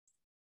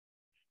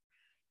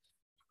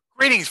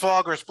Greetings,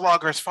 vloggers,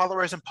 bloggers,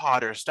 followers, and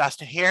potters.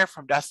 Dustin here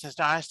from Dustin's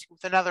Dynasty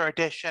with another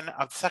edition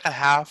of the second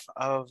half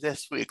of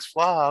this week's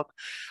vlog.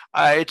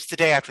 It's the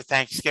day after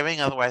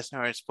Thanksgiving, otherwise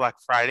known as Black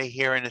Friday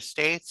here in the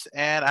States,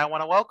 and I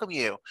want to welcome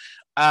you.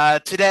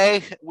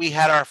 Today, we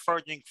had our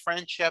Forging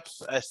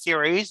Friendships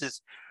series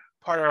as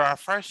part of our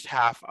first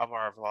half of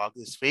our vlog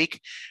this week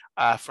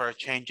for a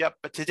change up.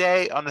 But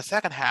today, on the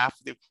second half,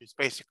 which is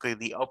basically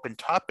the open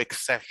topic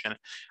session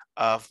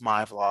of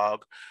my vlog,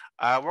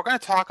 we're going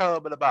to talk a little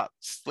bit about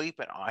sleep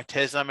and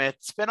autism.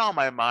 It's been on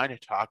my mind to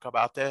talk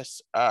about this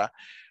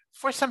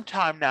for some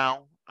time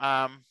now.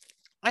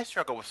 I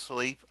struggle with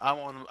sleep. I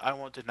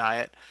won't deny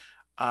it.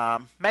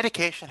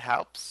 Medication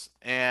helps,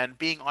 and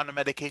being on a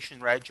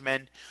medication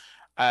regimen,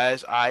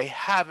 as I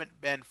haven't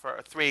been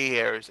for 3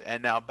 years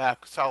and now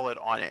back solid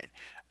on it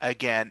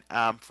again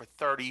for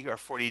 30 or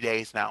 40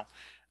 days now,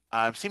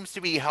 seems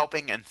to be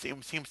helping and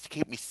seems to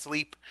keep me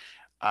sleep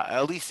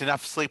at least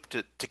enough sleep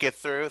to get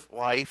through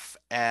life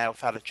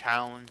without a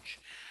challenge.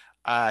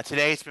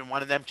 Today's been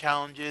one of them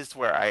challenges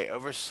where I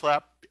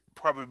overslept,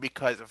 probably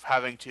because of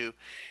having to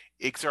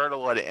exert a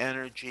lot of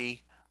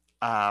energy.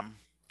 Um,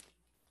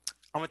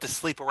 I went to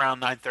sleep around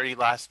 9:30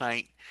 last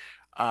night.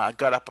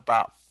 Got up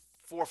about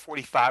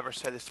 4:45 or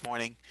so this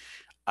morning.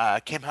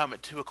 Came home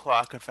at 2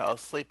 o'clock and fell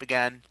asleep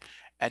again,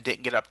 and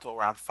didn't get up till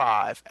around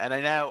 5. And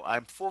I know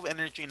I'm full of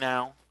energy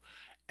now,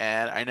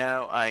 and I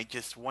know I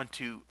just want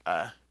to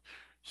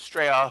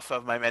stray off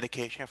of my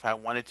medication if I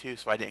wanted to,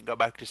 so I didn't go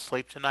back to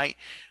sleep tonight.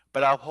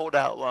 But I'll hold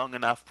out long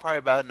enough, probably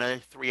about another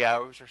 3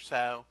 hours or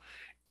so,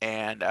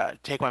 and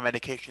take my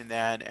medication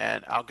then,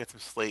 and I'll get some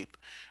sleep.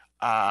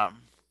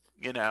 Um,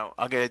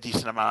 I'll get a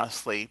decent amount of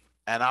sleep,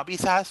 and I'll be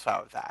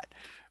satisfied with that.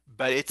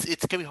 But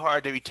it's gonna be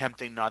hard to be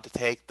tempting not to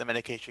take the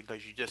medication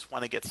because you just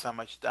want to get so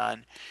much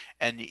done,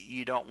 and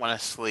you don't want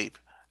to sleep.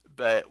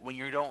 But when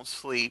you don't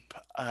sleep,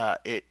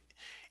 it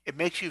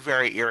makes you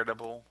very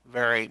irritable,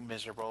 very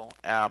miserable.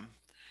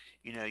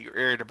 Your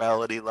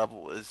irritability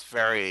level is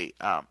very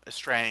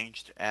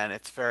estranged, and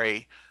it's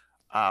very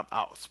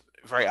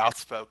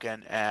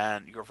outspoken,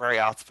 and you're very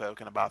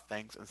outspoken about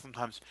things, and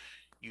sometimes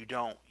you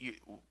don't you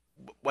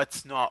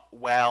what's not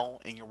well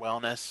in your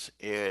wellness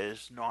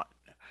is not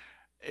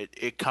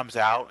it comes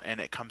out, and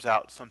it comes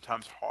out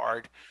sometimes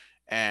hard,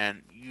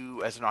 and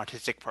you as an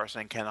autistic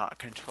person cannot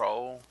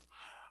control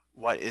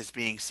what is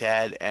being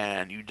said,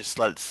 and you just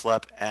let it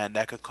slip, and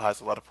that could cause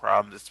a lot of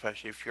problems,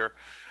 especially if you're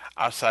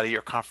outside of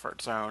your comfort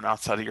zone,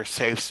 outside of your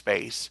safe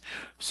space.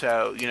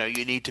 So, you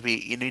need to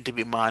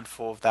be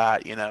mindful of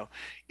that.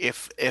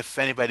 If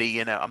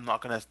anybody, I'm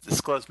not going to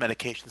disclose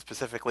medication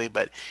specifically,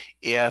 but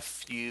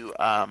if you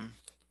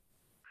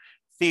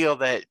feel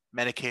that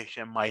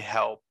medication might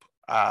help,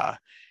 that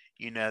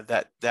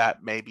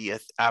may be an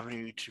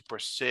avenue to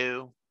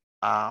pursue.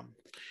 Um,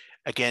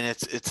 Again,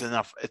 it's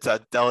a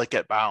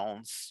delicate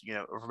balance.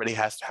 Everybody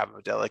has to have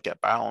a delicate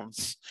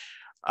balance.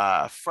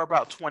 For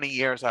about 20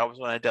 years, I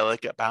was on a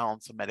delicate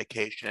balance of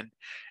medication,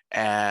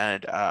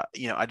 and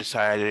I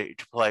decided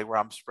to play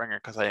Rumspringa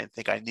because I didn't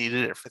think I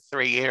needed it for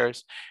 3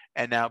 years.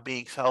 And now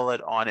being solid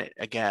on it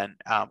again,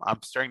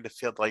 I'm starting to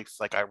feel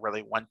like I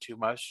really want to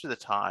most of the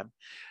time.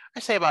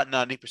 I say about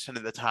 90%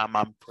 of the time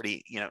I'm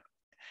pretty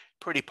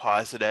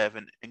positive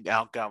and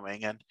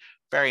outgoing and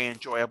very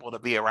enjoyable to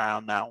be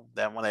around now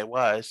than when I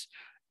was.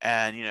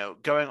 And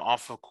going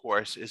off of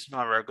course is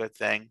not a very good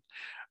thing,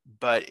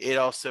 but it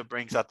also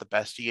brings out the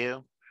best of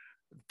you.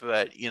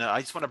 But I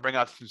just want to bring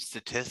out some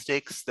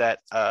statistics that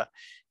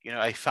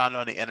I found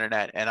on the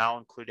internet, and I'll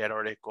include that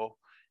article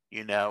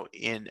in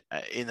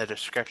the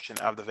description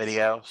of the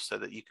video so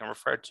that you can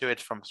refer to it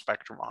from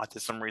Spectrum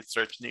Autism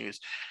Research News.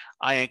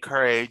 I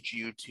encourage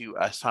you to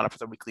sign up for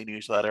the weekly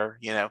newsletter.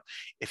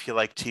 If you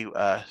like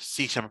to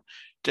see some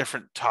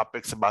different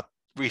topics about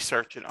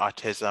research and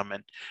autism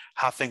and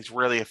how things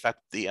really affect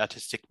the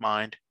autistic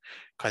mind,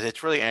 because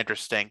it's really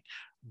interesting.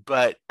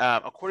 But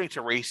according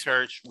to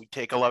research, we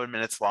take 11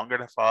 minutes longer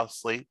to fall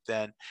asleep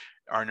than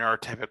our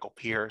neurotypical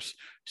peers.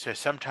 So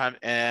sometimes,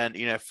 and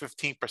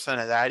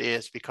 15% of that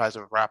is because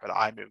of rapid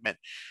eye movement.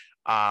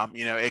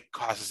 It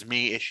causes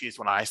me issues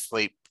when I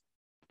sleep.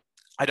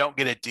 I don't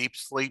get a deep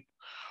sleep.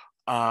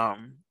 A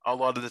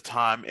lot of the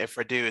time, if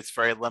I do, it's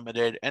very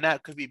limited, and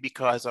that could be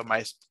because of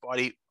my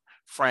body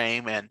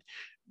frame and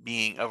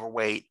being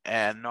overweight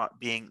and not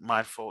being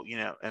mindful.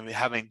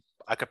 And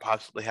I could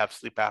possibly have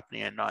sleep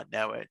apnea and not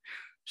know it.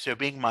 So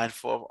being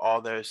mindful of all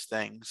those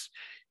things,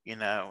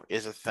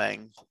 is a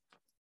thing.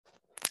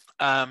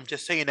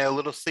 Just so you know,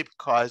 little sleep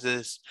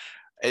causes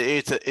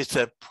it's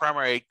a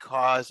primary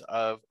cause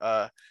of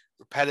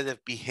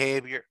repetitive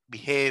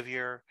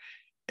behavior,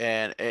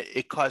 and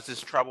it causes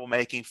trouble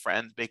making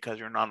friends because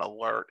you're not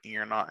alert and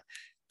you're not,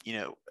 you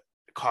know,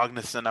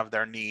 cognizant of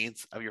their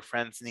needs, of your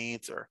friends'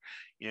 needs, or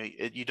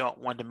you don't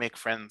want to make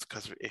friends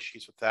because of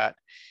issues with that.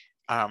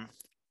 Um,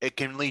 it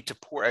can lead to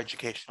poor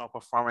educational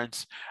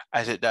performance,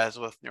 as it does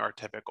with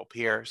neurotypical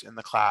peers in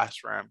the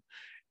classroom,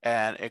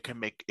 and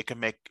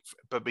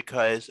but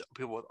because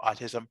people with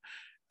autism,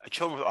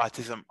 children with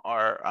autism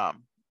are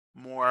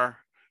more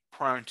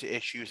prone to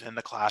issues in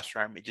the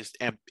classroom. It just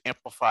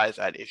amplifies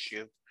that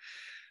issue.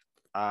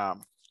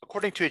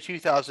 According to a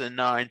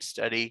 2009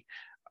 study,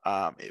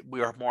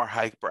 we are more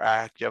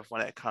hyperactive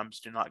when it comes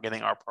to not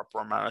getting our proper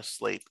amount of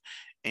sleep,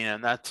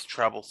 and that's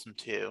troublesome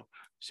too.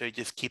 So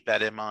just keep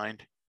that in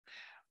mind.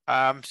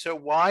 So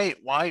why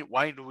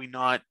do we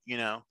not,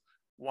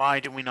 why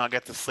do we not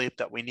get the sleep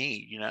that we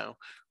need?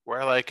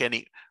 We're like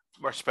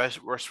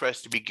we're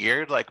supposed to be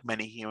geared like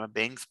many human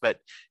beings, but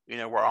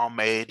we're all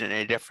made in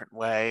a different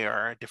way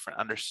or a different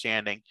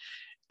understanding.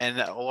 And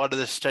a lot of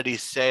the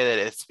studies say that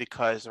it's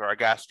because of our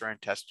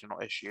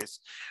gastrointestinal issues,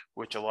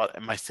 which a lot,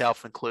 and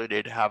myself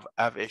included, have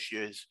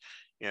issues,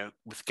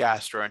 with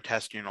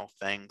gastrointestinal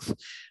things,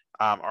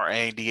 our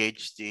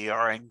ADHD,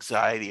 our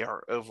anxiety,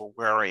 our over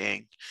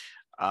worrying,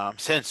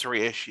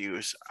 sensory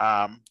issues,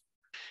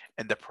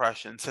 and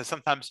depression. So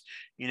sometimes,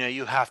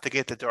 you have to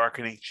get the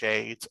darkening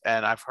shades,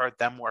 and I've heard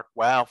them work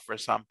well for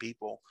some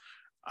people,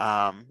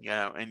 and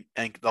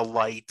the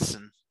lights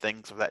and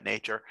things of that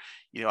nature.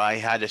 I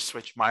had to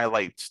switch my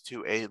lights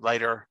to a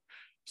lighter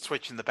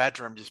switch in the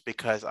bedroom just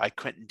because I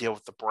couldn't deal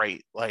with the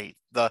bright light.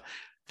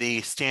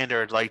 The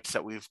standard lights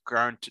that we've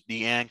grown to,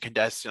 the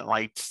incandescent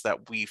lights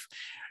that we've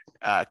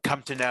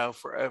come to know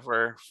for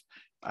over,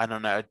 I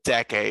don't know,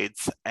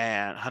 decades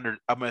and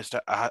almost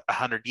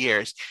 100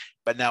 years.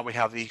 But now we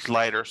have these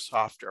lighter,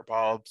 softer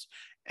bulbs.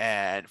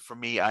 And for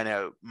me, I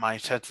know my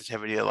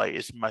sensitivity to light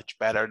is much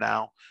better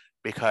now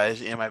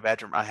because in my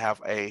bedroom I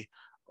have a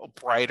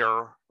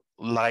brighter,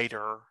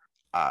 lighter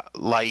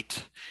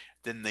light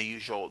than the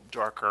usual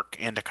darker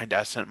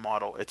incandescent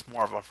model. It's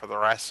more of a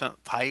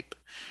fluorescent type,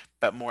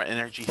 but more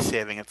energy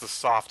saving. It's a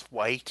soft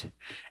white,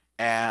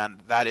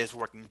 and that is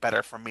working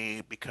better for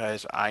me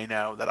because I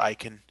know that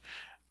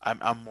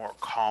I'm more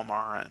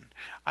calmer, and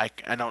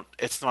I don't,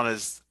 it's not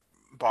as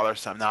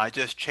bothersome. Now I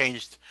just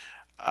changed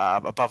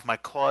above my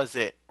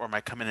closet or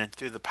my coming in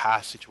through the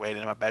passageway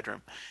in my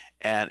bedroom,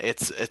 and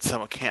it's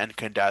some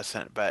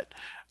incandescent, but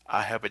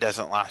I hope it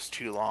doesn't last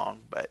too long.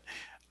 But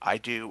I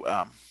do,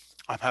 I'm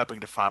hoping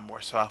to find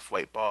more soft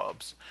white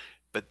bulbs,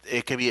 but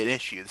it can be an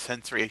issue. The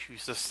sensory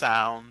issues, the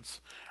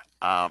sounds.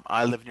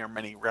 I live near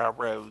many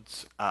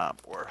railroads,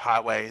 or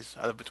highways.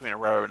 I live between a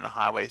railroad and a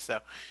highway, so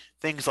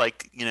things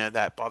like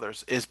that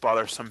is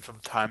bothersome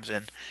sometimes.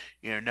 And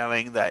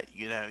knowing that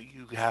you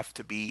have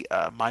to be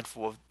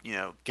mindful of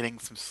getting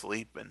some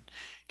sleep and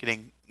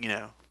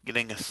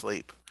getting a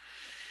sleep.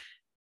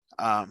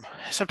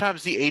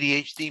 Sometimes the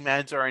ADHD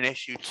meds are an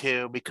issue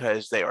too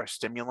because they are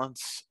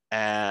stimulants,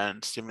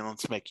 and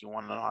stimulants make you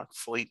want to not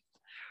sleep.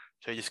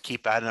 So just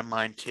keep that in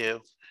mind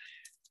too.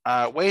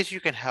 Ways you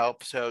can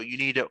help. So you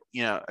need to,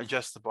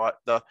 adjust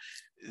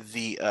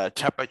the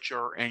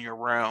temperature in your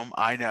room.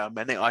 I know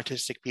many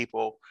autistic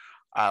people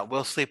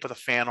will sleep with a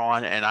fan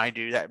on, and I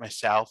do that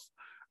myself.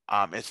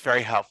 It's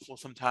very helpful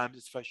sometimes,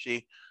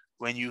 especially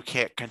when you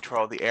can't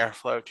control the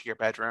airflow to your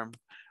bedroom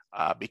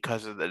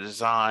because of the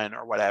design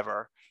or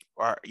whatever,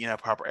 or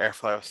proper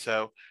airflow.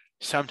 So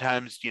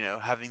sometimes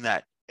having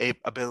that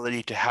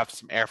ability to have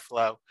some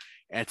airflow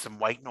and some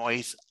white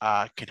noise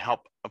can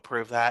help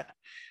improve that.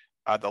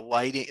 The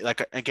lighting,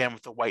 like again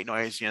with the white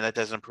noise, that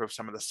does improve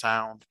some of the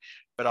sound,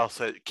 but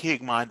also keep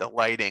in mind the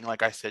lighting.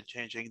 Like I said,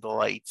 changing the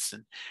lights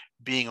and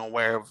being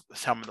aware of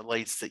some of the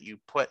lights that you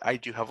put. I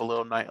do have a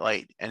little night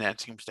light, and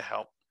that seems to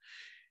help.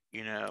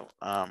 You know,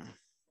 um,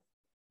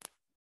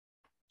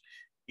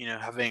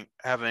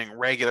 having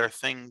regular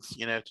things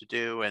to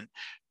do, and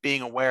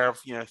being aware of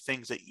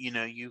things that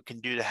you can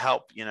do to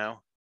help.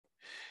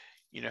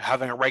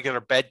 Having a regular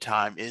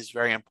bedtime is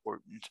very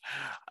important.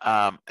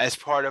 As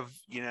part of,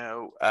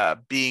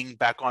 being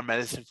back on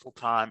medicine full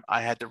time,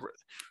 I had to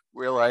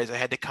realize I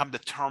had to come to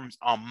terms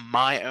on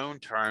my own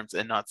terms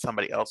and not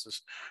somebody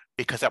else's,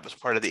 because that was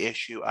part of the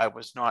issue. I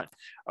was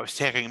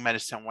taking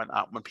medicine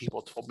when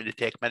people told me to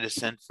take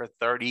medicine for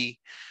 20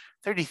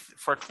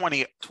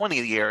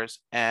 years.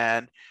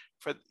 And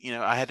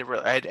I had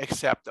to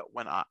accept that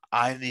when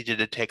I needed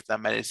to take the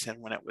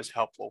medicine when it was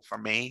helpful for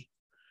me,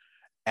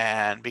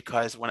 and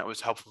because when it was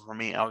helpful for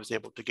me, I was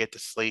able to get to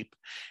sleep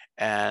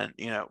and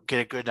get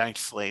a good night's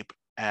sleep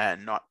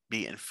and not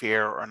be in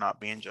fear or not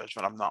be in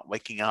judgment. I'm not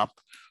waking up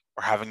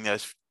or having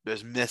those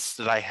myths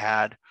that I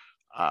had.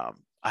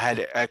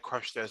 I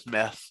crushed those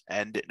myths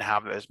and didn't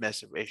have those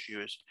massive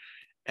issues,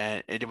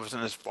 and it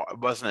wasn't as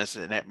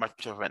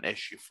much of an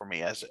issue for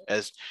me as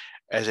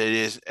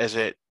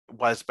it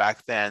was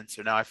back then.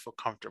 So now I feel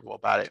comfortable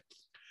about it.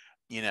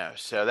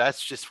 So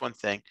that's just one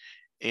thing.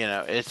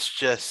 It's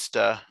just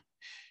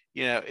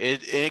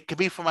it could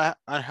be from an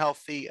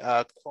unhealthy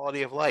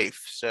quality of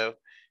life. So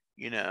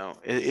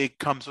it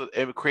comes with,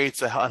 it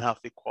creates an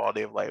unhealthy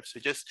quality of life. So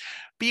just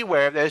be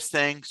aware of those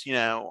things.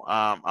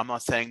 I'm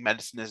not saying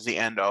medicine is the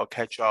end all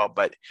catch all,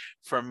 but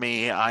for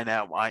me, I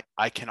know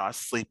I cannot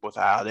sleep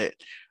without it.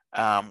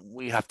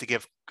 We have to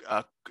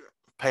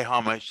pay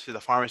homage to the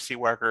pharmacy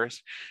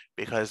workers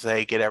because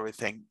they get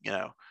everything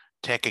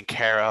taken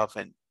care of,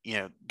 and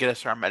get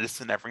us our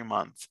medicine every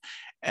month.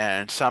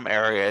 And some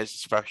areas,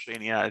 especially in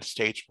the United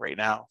States right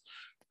now,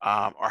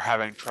 are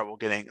having trouble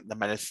getting the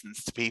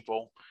medicines to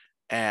people,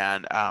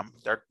 and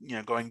they're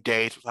going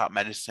days without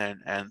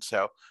medicine. And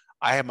so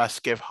I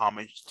must give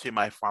homage to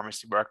my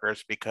pharmacy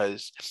workers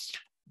because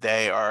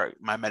they are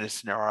my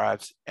medicine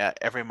arrives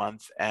every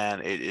month,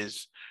 and it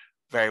is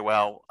very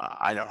well.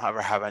 I don't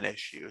ever have an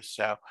issue,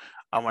 so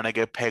I want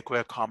to pay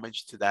quick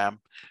homage to them.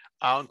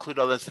 I'll include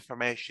all this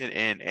information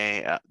in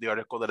the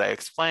article that I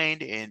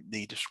explained in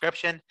the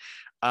description.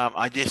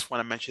 I just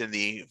want to mention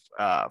the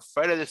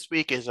photo this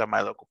week is of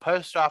my local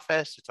post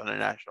office. It's on the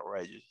National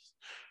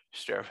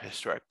Register of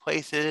Historic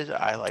Places.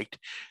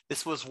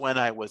 This was when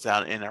I was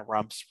out in a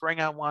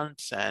Rumspringa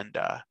once and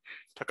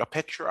took a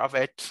picture of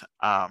it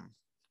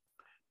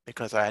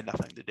because I had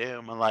nothing to do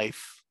in my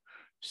life.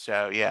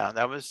 So yeah,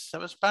 that was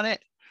about it.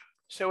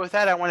 So with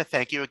that, I want to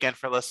thank you again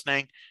for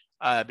listening.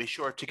 Be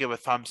sure to give a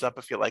thumbs up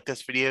if you like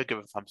this video. Give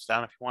a thumbs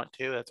down if you want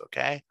to. That's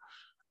okay.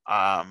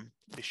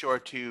 Be sure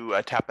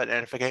to tap that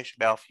notification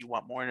bell if you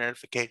want more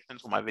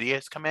notifications when my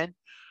videos come in.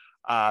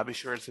 Be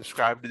sure to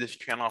subscribe to this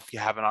channel if you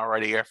haven't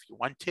already or if you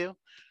want to.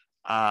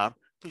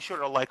 Be sure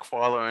to like,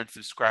 follow, and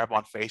subscribe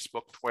on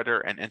Facebook, Twitter,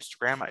 and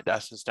Instagram at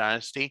Dustin's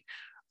Dynasty.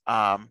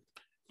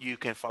 You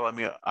can follow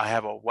me. I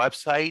have a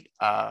website.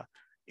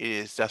 It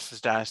is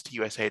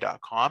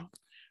dustinsdynastyusa.com.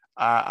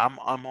 I'm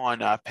on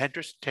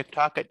Pinterest,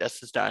 TikTok at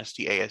Dustin's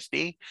Dynasty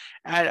ASD,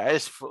 and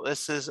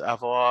this is a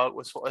vlog.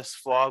 This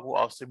vlog will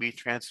also be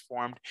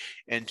transformed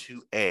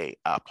into a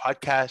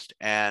podcast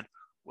and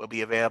will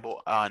be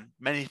available on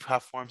many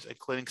platforms,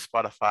 including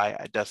Spotify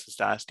at Dustin's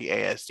Dynasty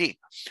ASD.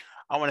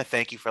 I want to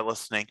thank you for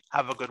listening.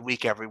 Have a good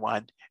week,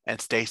 everyone,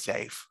 and stay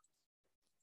safe.